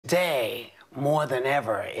Today, more than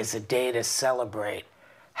ever, is a day to celebrate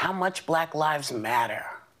how much Black lives matter.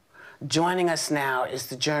 Joining us now is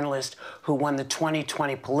the journalist who won the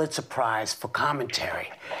 2020 Pulitzer Prize for commentary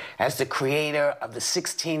as the creator of the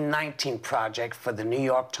 1619 Project for the New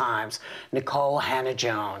York Times, Nikole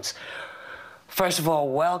Hannah-Jones. First of all,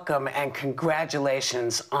 welcome and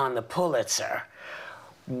congratulations on the Pulitzer.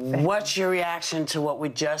 What's your reaction to what we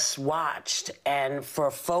just watched? And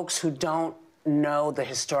for folks who don't know the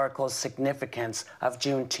historical significance of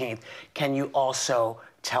Juneteenth, can you also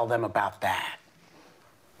tell them about that?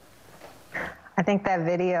 I think that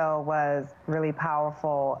video was really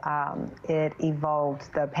powerful. It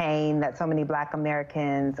evoked the pain that so many Black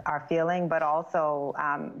Americans are feeling, but also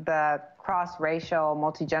the cross-racial,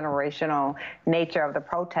 multi-generational nature of the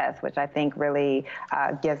protest, which I think really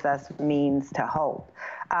gives us means to hope.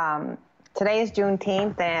 Today is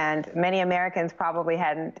Juneteenth, and many Americans probably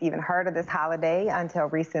hadn't even heard of this holiday until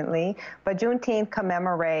recently. But Juneteenth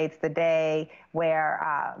commemorates the day where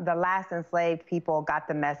the last enslaved people got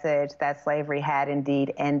the message that slavery had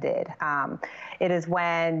indeed ended. It is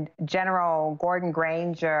when General Gordon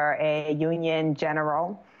Granger, a Union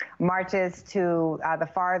general, marches to the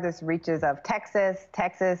farthest reaches of Texas.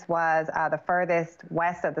 Texas was the furthest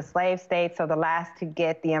west of the slave states, so the last to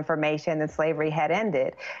get the information that slavery had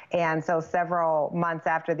ended. And so several months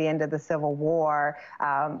after the end of the Civil War,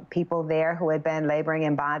 people there who had been laboring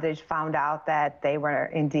in bondage found out that they were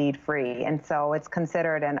indeed free. And so it's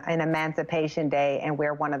considered an Emancipation Day, and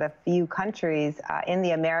we're one of the few countries in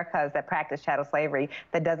the Americas that practice chattel slavery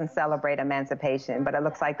that doesn't celebrate emancipation, but it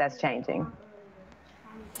looks like that's changing.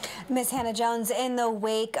 Ms. Hannah-Jones, in the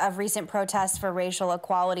wake of recent protests for racial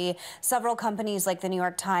equality, several companies like the New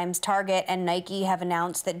York Times, Target, and Nike have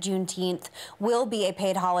announced that Juneteenth will be a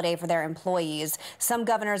paid holiday for their employees. Some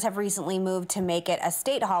governors have recently moved to make it a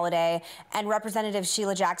state holiday, and Representative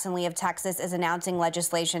Sheila Jackson Lee of Texas is announcing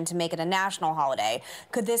legislation to make it a national holiday.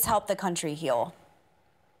 Could this help the country heal?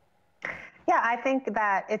 Yeah, I think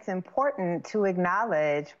that it's important to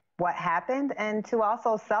acknowledge what happened and to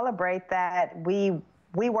also celebrate that we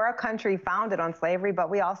were a country founded on slavery, but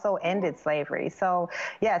we also ended slavery. So,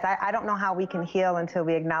 yes, I don't know how we can heal until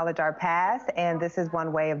we acknowledge our past, and this is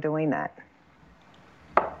one way of doing that.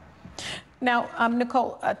 Now,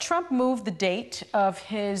 Nikole, Trump moved the date of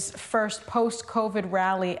his first post-COVID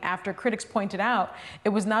rally after critics pointed out it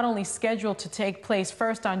was not only scheduled to take place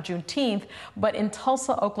first on Juneteenth, but in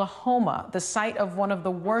Tulsa, Oklahoma, the site of one of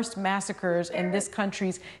the worst massacres in this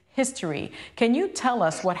country's history. Can you tell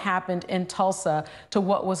us what happened in Tulsa to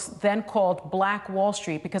what was then called Black Wall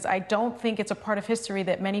Street? Because I don't think it's a part of history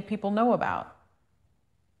that many people know about.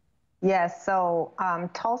 Yes, so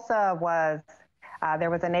Tulsa was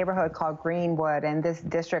there was a neighborhood called Greenwood, and this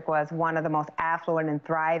district was one of the most affluent and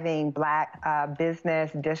thriving Black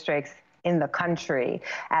business districts in the country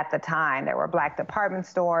at the time. There were Black department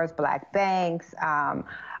stores, Black banks,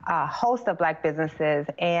 a host of Black businesses.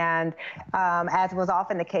 And as was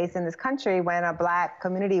often the case in this country, when a Black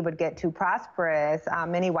community would get too prosperous,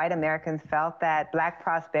 many white Americans felt that Black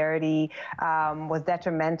prosperity was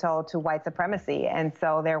detrimental to white supremacy. And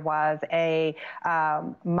so there was a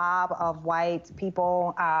mob of white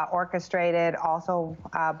people orchestrated also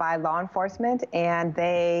by law enforcement, and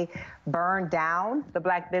they burned down the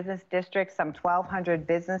Black business district, some 1,200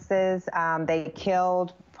 businesses. They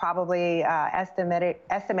killed probably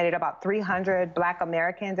estimated about 300 Black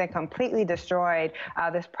Americans and completely destroyed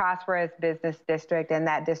this prosperous business district, and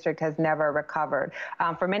that district has never recovered.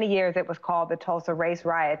 For many years, it was called the Tulsa Race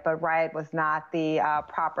Riot, but riot was not the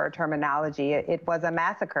proper terminology. It was a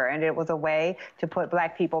massacre, and it was a way to put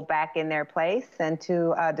Black people back in their place and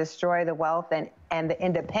to destroy the wealth and the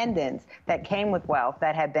independence that came with wealth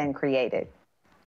that had been created.